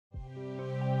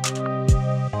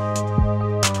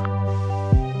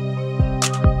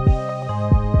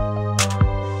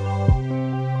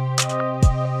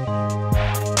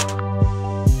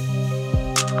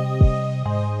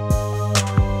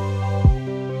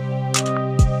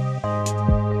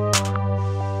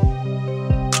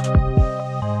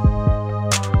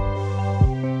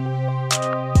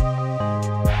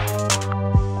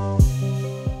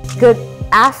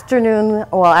afternoon,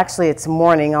 well actually it's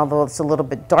morning, although it's a little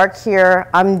bit dark here.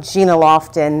 I'm Gina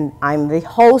Lofton. I'm the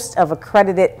host of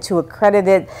Accredited to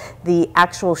Accredited, the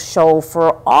actual show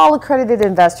for all accredited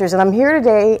investors, and I'm here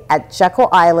today at Jekyll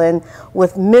Island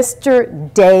with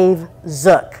Mr. Dave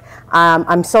Zook.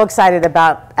 I'm so excited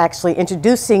about actually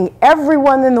introducing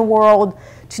everyone in the world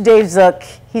to Dave Zook.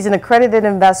 He's an accredited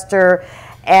investor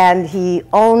and he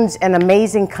owns an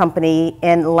amazing company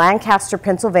in Lancaster,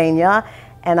 Pennsylvania.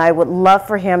 And I would love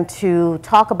for him to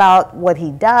talk about what he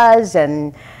does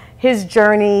and his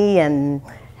journey and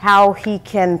how he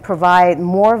can provide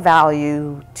more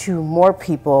value to more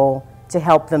people to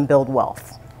help them build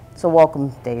wealth. So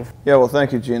welcome, Dave. Yeah, well,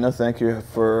 thank you, Gina. Thank you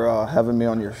for having me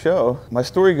on your show. My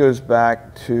story goes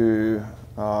back to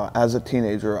as a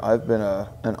teenager. I've been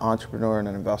an entrepreneur and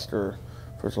an investor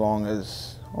for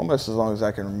almost as long as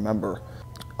I can remember.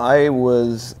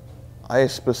 I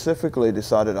specifically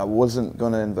decided I wasn't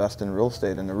going to invest in real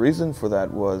estate, and the reason for that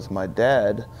was my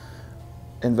dad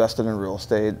invested in real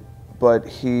estate, but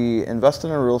he invested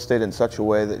in real estate in such a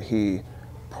way that he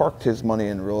parked his money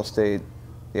in real estate.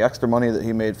 The extra money that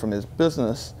he made from his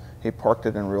business, he parked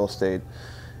it in real estate,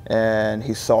 and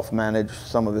he self-managed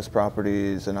some of his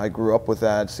properties, and I grew up with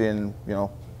that, seeing,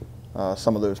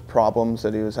 some of those problems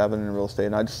that he was having in real estate,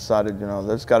 and I just decided,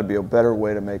 there's got to be a better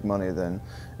way to make money than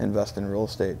invest in real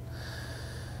estate.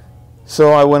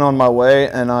 So I went on my way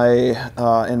and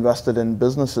I invested in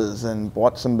businesses and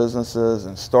bought some businesses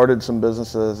and started some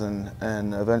businesses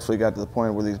and eventually got to the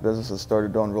point where these businesses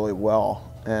started doing really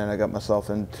well, and I got myself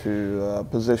into a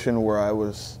position where I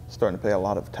was starting to pay a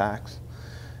lot of tax.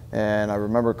 And I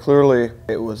remember clearly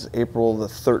it was April the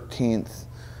 13th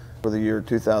for the year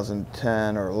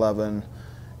 2010 or 11,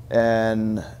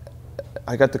 and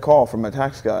I got the call from my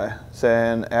tax guy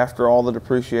saying, after all the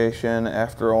depreciation,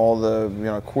 after all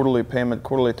the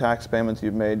quarterly tax payments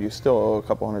you've made, you still owe a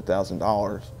couple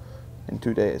 $100,000 in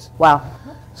 2 days. Wow.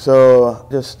 So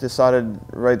just decided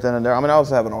right then and there. I mean, I was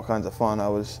having all kinds of fun. I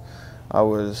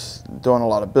was doing a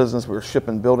lot of business. We were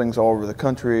shipping buildings all over the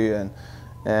country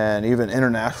and even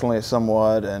internationally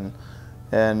somewhat, and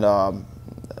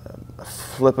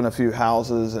flipping a few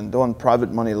houses and doing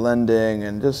private money lending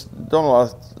and just doing a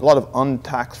lot of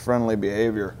untax friendly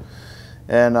behavior.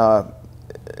 And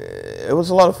it was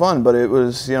a lot of fun, but it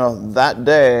was, that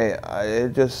day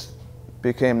it just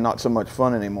became not so much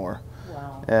fun anymore.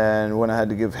 Wow. And when I had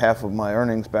to give half of my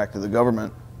earnings back to the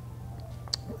government.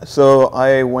 So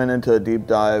I went into a deep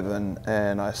dive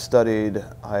and I studied.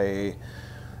 I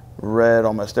read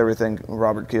almost everything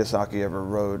Robert Kiyosaki ever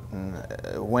wrote,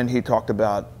 and when he talked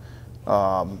about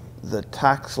the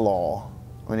tax law,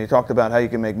 when he talked about how you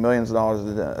can make millions of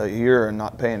dollars a year and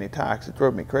not pay any tax, it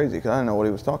drove me crazy because I didn't know what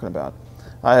he was talking about.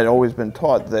 I had always been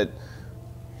taught that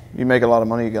you make a lot of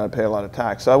money, you got to pay a lot of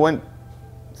tax. So I went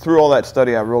through all that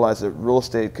study. I realized that real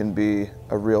estate can be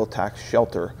a real tax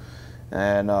shelter,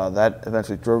 and that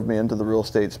eventually drove me into the real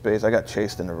estate space. I got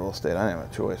chased into real estate. I didn't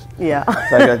have a choice.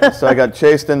 Yeah. So I got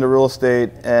chased into real estate,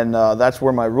 and that's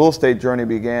where my real estate journey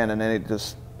began, and then it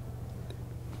just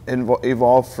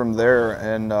evolved from there,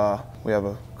 and we have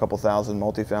a couple thousand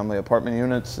multifamily apartment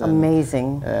units.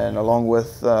 Amazing. And along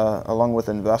with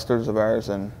investors of ours,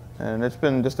 and it's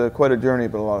been just quite a journey,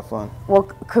 but a lot of fun. Well,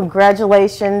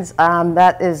 congratulations.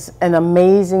 That is an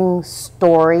amazing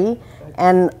story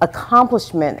and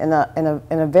accomplishment in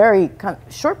a very kind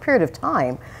of short period of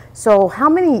time. So how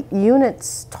many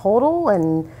units total,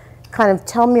 and kind of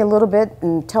tell me a little bit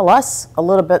and tell us a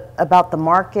little bit about the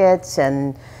markets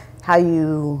and how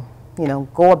you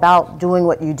go about doing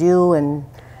what you do, and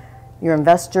your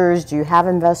investors. Do you have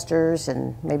investors?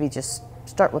 And maybe just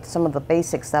start with some of the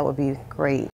basics. That would be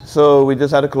great. So we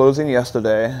just had a closing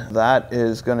yesterday. That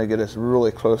is going to get us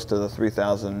really close to the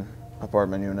 3,000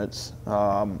 apartment units,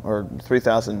 or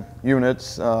 3,000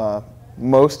 units.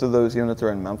 Most of those units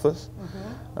are in Memphis.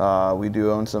 Mm-hmm. We do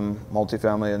own some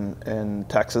multifamily in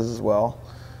Texas as well.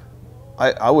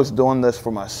 I was doing this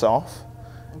for myself,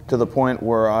 to the point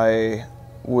where I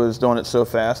was doing it so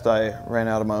fast I ran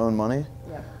out of my own money.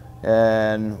 Yeah.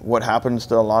 And what happens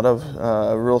to a lot of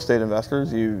real estate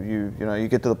investors, you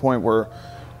get to the point where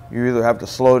you either have to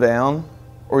slow down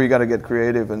or you got to get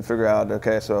creative and figure out,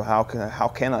 okay, so how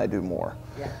can I do more?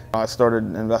 Yeah. I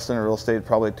started investing in real estate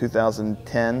probably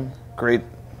 2010. Great,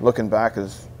 looking back,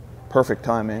 is perfect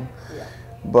timing. Yeah.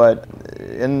 But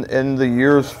in the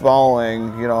years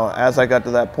following, as I got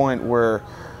to that point where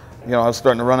I was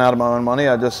starting to run out of my own money,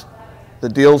 the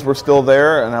deals were still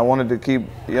there, and I wanted to keep,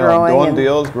 doing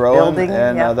deals, growing, building,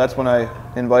 and that's when I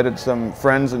invited some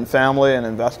friends and family and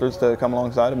investors to come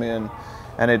alongside of me,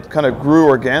 and it kind of grew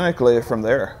organically from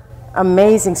there.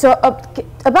 Amazing. So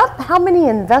about how many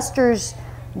investors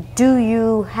do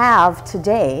you have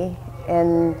today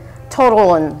in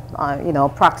total and,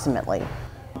 approximately?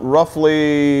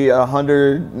 Roughly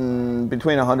 100,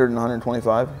 between 100 and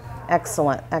 125.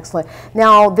 Excellent, excellent.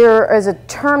 Now, there is a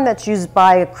term that's used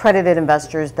by accredited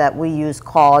investors that we use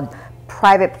called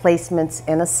private placements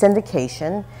in a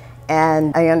syndication.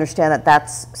 And I understand that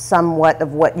that's somewhat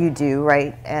of what you do,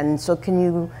 right? And so can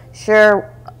you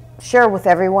share with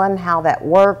everyone how that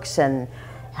works and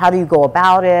how do you go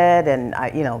about it, and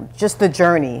just the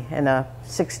journey in a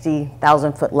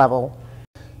 60,000 foot level?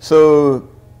 So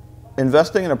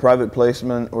investing in a private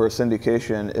placement or a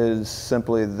syndication is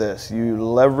simply this. You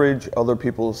leverage other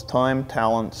people's time,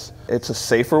 talents. It's a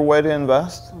safer way to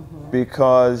invest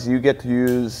because you get to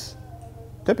use,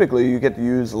 typically you get to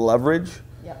use leverage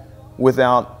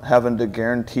without having to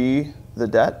guarantee the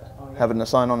debt, having to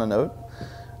sign on a note.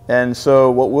 And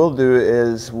so what we'll do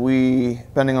is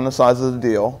depending on the size of the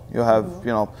deal, you'll have,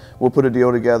 we'll put a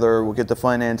deal together, we'll get the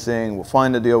financing, we'll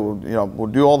find the deal, we'll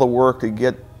do all the work to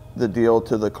get the deal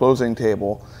to the closing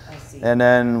table. And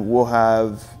then we'll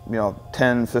have,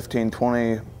 10, 15,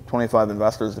 20, 25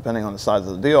 investors, depending on the size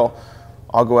of the deal.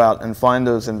 I'll go out and find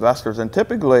those investors, and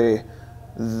typically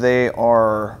they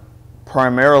are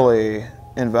primarily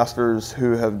investors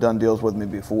who have done deals with me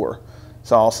before.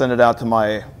 So I'll send it out to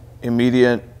my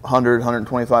immediate 100,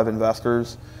 125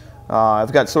 investors.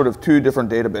 I've got sort of two different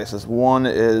databases. One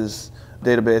is a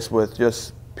database with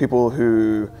just people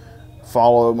who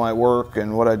follow my work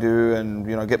and what I do and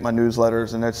get my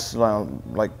newsletters, and it's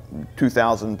like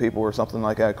 2,000 people or something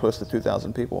like that, close to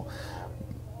 2,000 people.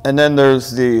 And then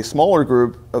there's the smaller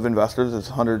group of investors, it's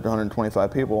 100 to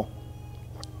 125 people.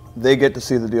 They get to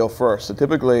see the deal first. So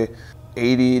typically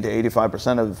 80 to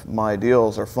 85% of my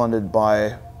deals are funded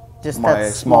by just my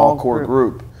small core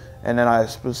group. And then I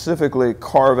specifically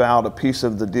carve out a piece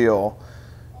of the deal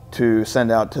to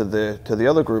send out to the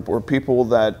other group, or people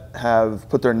that have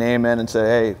put their name in and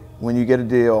say, hey, when you get a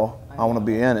deal, I want to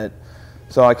be in it.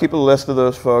 So I keep a list of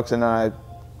those folks, and then I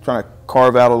try to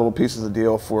carve out a little piece of the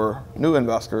deal for new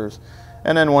investors.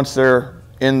 And then once they're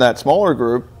in that smaller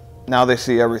group, now they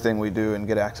see everything we do and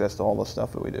get access to all the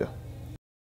stuff that we do.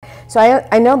 So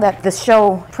I know that the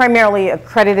show primarily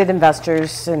accredited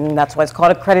investors, and that's why it's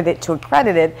called Accredited to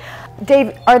Accredited.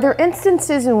 Dave, are there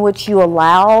instances in which you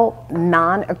allow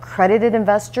non-accredited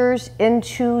investors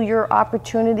into your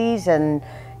opportunities, and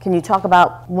can you talk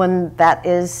about when that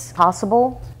is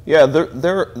possible? Yeah,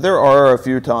 there are a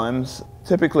few times.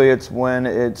 Typically it's when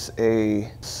it's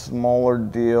a smaller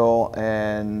deal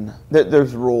and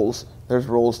there's rules. There's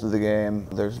rules to the game.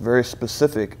 There's very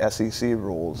specific SEC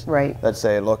rules that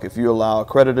say, look, if you allow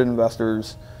accredited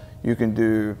investors, you can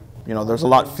do, there's a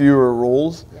lot fewer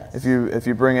rules. Yes. If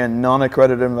you bring in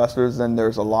non-accredited investors, then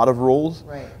there's a lot of rules.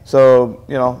 Right. So,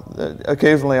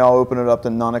 occasionally I'll open it up to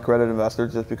non-accredited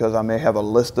investors just because I may have a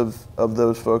list of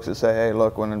those folks that say, hey,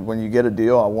 look, when you get a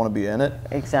deal, I want to be in it.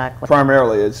 Exactly.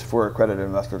 Primarily it's for accredited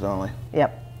investors only.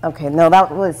 Yep. Okay, no,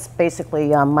 that was basically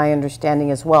my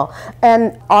understanding as well.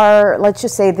 And let's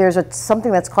just say there's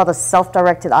something that's called a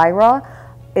self-directed IRA.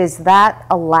 Is that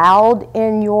allowed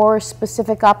in your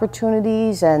specific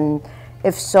opportunities? And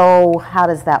if so, how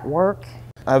does that work?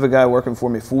 I have a guy working for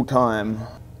me full-time,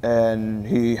 and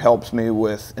he helps me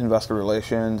with investor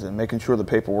relations and making sure the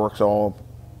paperwork's all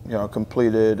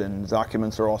completed and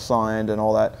documents are all signed and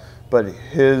all that. But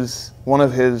one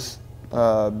of his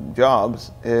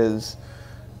jobs is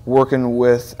working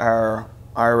with our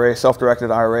IRA,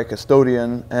 self-directed IRA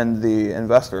custodian and the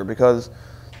investor, because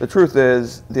the truth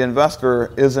is the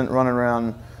investor isn't running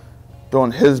around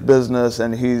doing his business,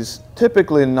 and he's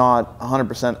typically not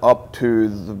 100% up to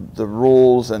the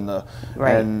rules and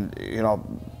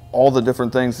all the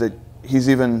different things that he's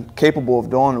even capable of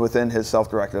doing within his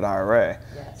self-directed IRA.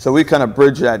 Yes. So we kind of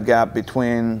bridge that gap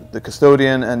between the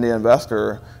custodian and the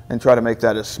investor and try to make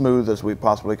that as smooth as we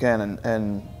possibly can.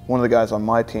 And one of the guys on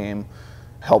my team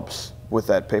helps with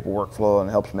that paperwork flow and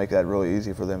helps make that really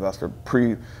easy for the investor.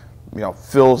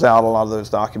 Fills out a lot of those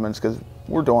documents, because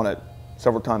we're doing it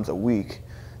several times a week.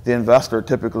 The investor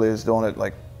typically is doing it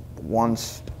like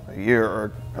once a year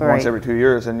or once every 2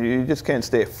 years, and you just can't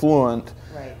stay fluent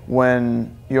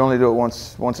when you only do it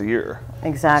once a year.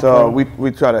 Exactly. So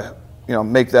we try to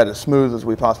make that as smooth as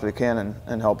we possibly can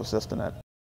and help assist in that.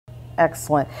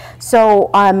 Excellent. So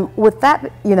with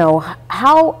that,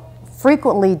 how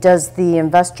frequently does the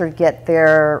investor get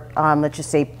their, let's just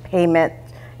say, payment?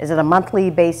 Is it a monthly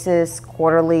basis,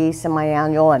 quarterly,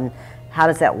 semi-annual, and how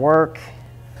does that work?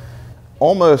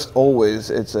 Almost always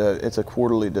it's a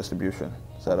quarterly distribution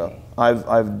setup.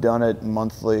 I've done it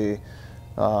monthly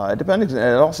It depends.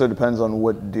 It also depends on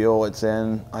what deal it's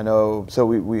in. I know. So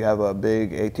we have a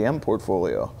big ATM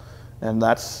portfolio, and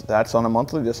that's on a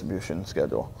monthly distribution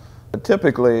schedule. But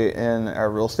typically, in our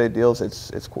real estate deals,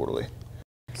 it's quarterly.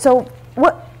 So,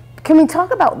 what can we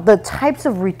talk about the types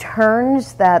of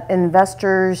returns that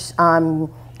investors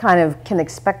kind of can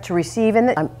expect to receive?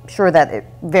 And I'm sure that it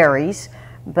varies,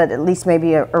 but at least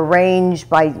maybe a range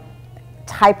by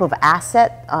type of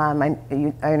asset. I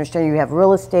understand you have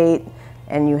real estate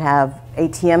and you have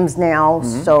ATMs now.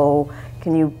 Mm-hmm. So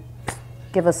can you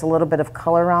give us a little bit of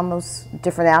color around those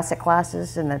different asset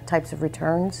classes and the types of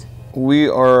returns? We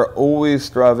are always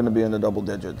striving to be in the double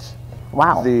digits.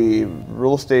 Wow. The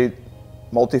real estate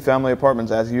multifamily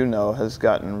apartments, as you know, has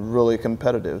gotten really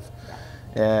competitive.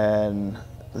 And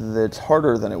it's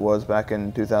harder than it was back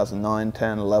in 2009,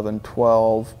 10, 11,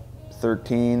 12,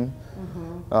 13.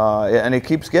 Mm-hmm. And it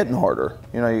keeps getting harder.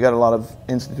 You know, you got a lot of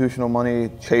institutional money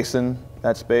chasing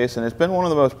that space, and it's been one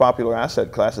of the most popular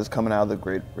asset classes coming out of the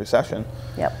Great Recession.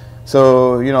 Yep.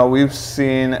 So, you know, we've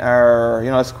seen our,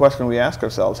 you know, it's a question we ask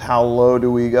ourselves, how low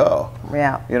do we go?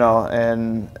 Yeah. You know,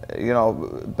 and, you know,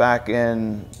 back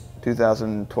in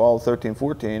 2012, 13,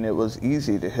 14, it was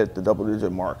easy to hit the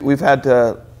double-digit mark. We've had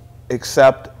to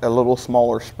accept a little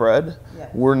smaller spread. Yeah.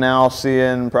 We're now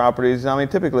seeing properties, I mean,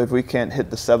 typically if we can't hit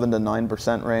the 7 to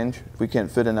 9% range, if we can't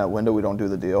fit in that window, we don't do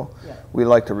the deal. Yeah. We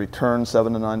like to return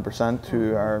 7 to 9%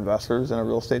 to our investors in a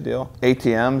real estate deal.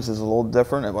 ATMs is a little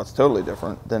different, and it's totally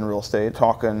different than real estate.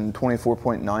 Talking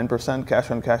 24.9%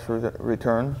 cash on cash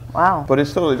return. Wow. But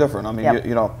it's totally different. I mean, yep.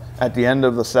 you know, at the end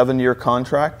of the 7-year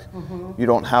contract, mm-hmm. you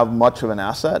don't have much of an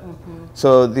asset. Mm-hmm.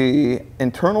 So the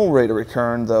internal rate of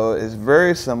return, though, is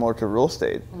very similar to real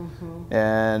estate. Mm-hmm.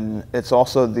 And it's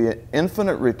also the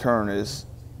infinite return is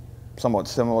somewhat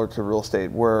similar to real estate,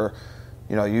 where,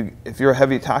 you know, if you're a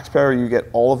heavy taxpayer, you get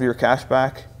all of your cash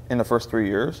back in the first 3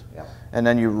 years. Yep. And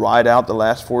then you ride out the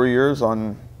last 4 years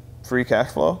on free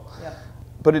cash flow. Yep.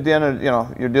 But at the end of, you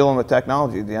know, you're dealing with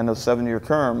technology. At the end of the 7-year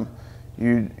term,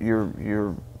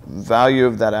 your value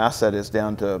of that asset is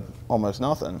down to almost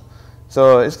nothing.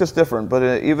 So it's just different, but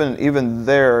even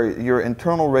there, your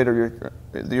internal rate of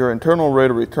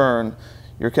return,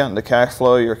 you're counting the cash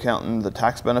flow, you're counting the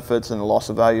tax benefits and the loss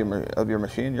of value of your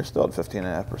machine. You're still at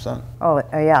 15.5%. Oh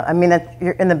yeah, I mean,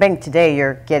 you're in the bank today.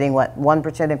 You're getting what,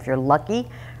 1% if you're lucky.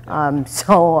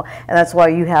 So, and that's why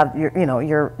you have your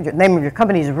name of your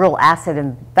company is Real Asset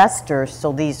Investors.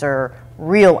 So these are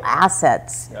real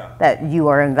assets that you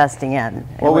are investing in.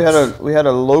 Well, we had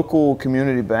a local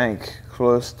community bank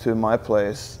close to my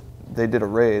place. They did a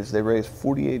raise. They raised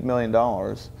 $48 million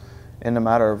in a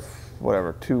matter of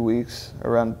whatever, 2 weeks,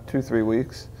 around 2-3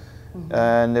 weeks, mm-hmm.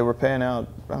 and they were paying out,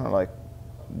 I don't know, like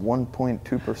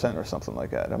 1.2% or something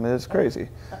like that. I mean, it's crazy.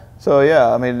 So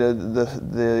yeah, I mean,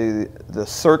 the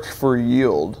search for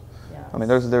yield. Yes. I mean,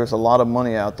 there's a lot of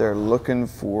money out there looking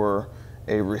for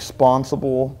a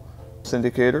responsible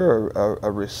syndicator or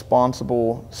a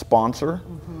responsible sponsor,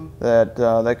 mm-hmm. that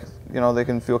they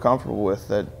can feel comfortable with,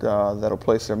 that'll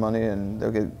place their money and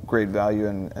they'll get great value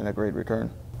and a great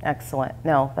return. Excellent.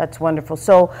 No, that's wonderful.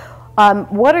 So,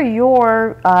 what are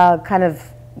your kind of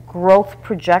growth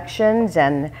projections,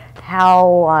 and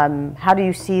how do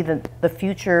you see the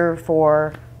future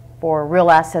for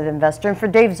Real Asset Investor and for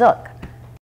Dave Zook?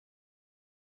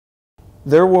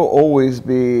 There will always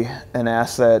be an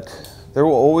asset. There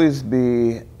will always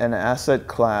be an asset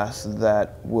class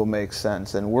that will make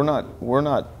sense, and we're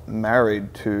not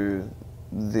married to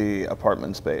the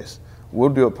apartment space. We'll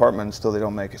do apartments till they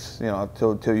don't make,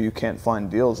 till you can't find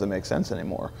deals that make sense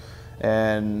anymore.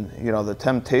 And the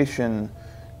temptation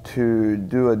to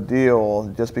do a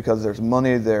deal just because there's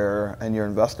money there and your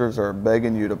investors are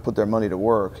begging you to put their money to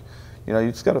work, you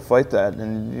just got to fight that,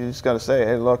 and you just got to say,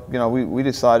 hey, look, we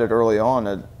decided early on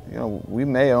that we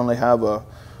may only have a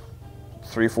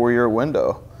 3-4 year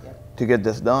window to get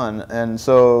this done, and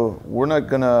so we're not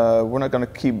gonna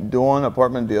keep doing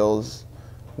apartment deals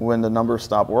when the numbers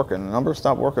stop working. The numbers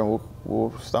stop working,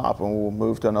 we'll stop and we'll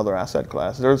move to another asset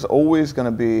class. There's always going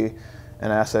to be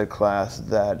an asset class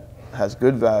that has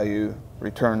good value,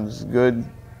 returns good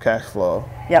cash flow,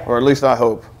 or at least I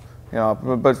hope.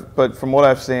 But from what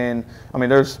I've seen, I mean,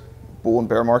 there's bull and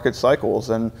bear market cycles,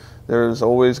 and there's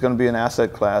always going to be an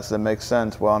asset class that makes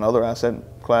sense, while another asset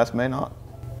class may not.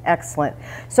 Excellent.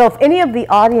 So if any of the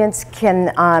audience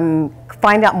can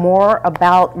find out more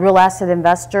about Real Asset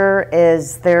Investor,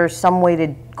 is there some way to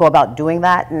go about doing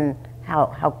that, and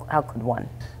how could one?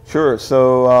 Sure.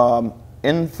 So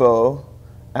info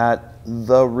at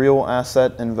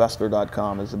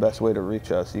therealassetinvestor.com is the best way to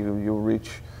reach us. You'll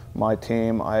reach my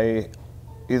team.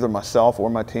 either myself or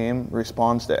my team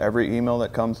responds to every email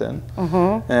that comes in.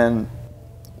 And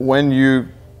when you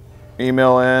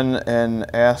email in and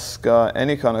ask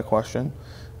any kind of question,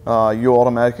 you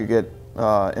automatically get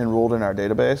enrolled in our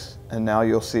database, and now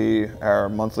you'll see our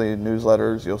monthly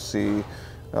newsletters. You'll see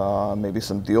maybe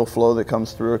some deal flow that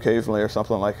comes through occasionally or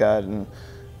something like that,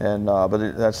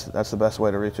 but that's the best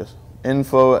way to reach us.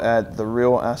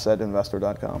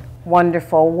 info@therealassetinvestor.com.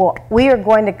 Wonderful. Well, we are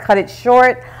going to cut it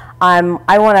short.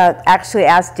 I want to actually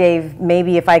ask Dave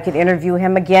maybe if I could interview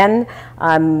him again,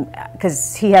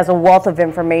 because he has a wealth of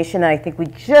information, and I think we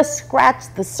just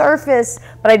scratched the surface.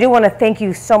 But I do want to thank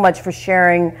you so much for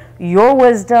sharing your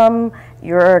wisdom,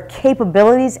 your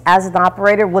capabilities as an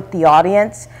operator with the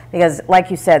audience, because like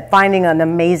you said, finding an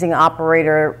amazing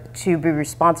operator to be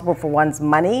responsible for one's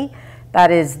money, that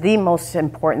is the most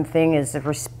important thing, is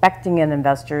respecting an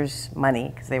investor's money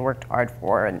because they worked hard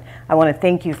for it. And I want to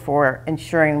thank you for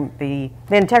ensuring the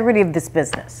integrity of this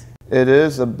business. It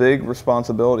is a big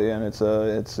responsibility, and it's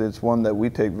one that we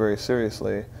take very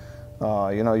seriously.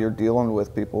 You know, you're dealing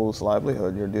with people's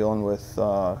livelihood. You're dealing with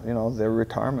you know, their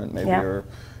retirement maybe, or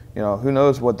you know, who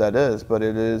knows what that is, but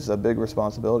it is a big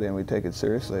responsibility, and we take it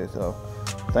seriously. So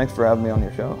thanks for having me on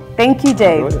your show. Thank you,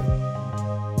 Dave. Enjoyed it.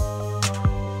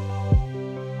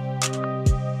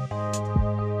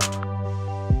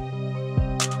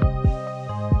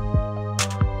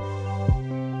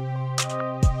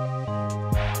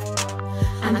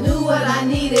 I knew what I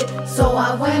needed, so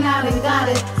I went out and got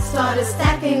it. Started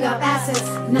stacking up assets,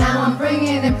 now I'm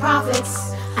bringing in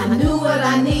profits. I knew what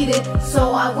I needed,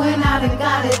 so I went out and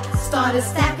got it. Started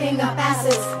stacking up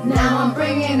assets, now I'm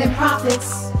bringing in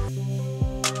profits.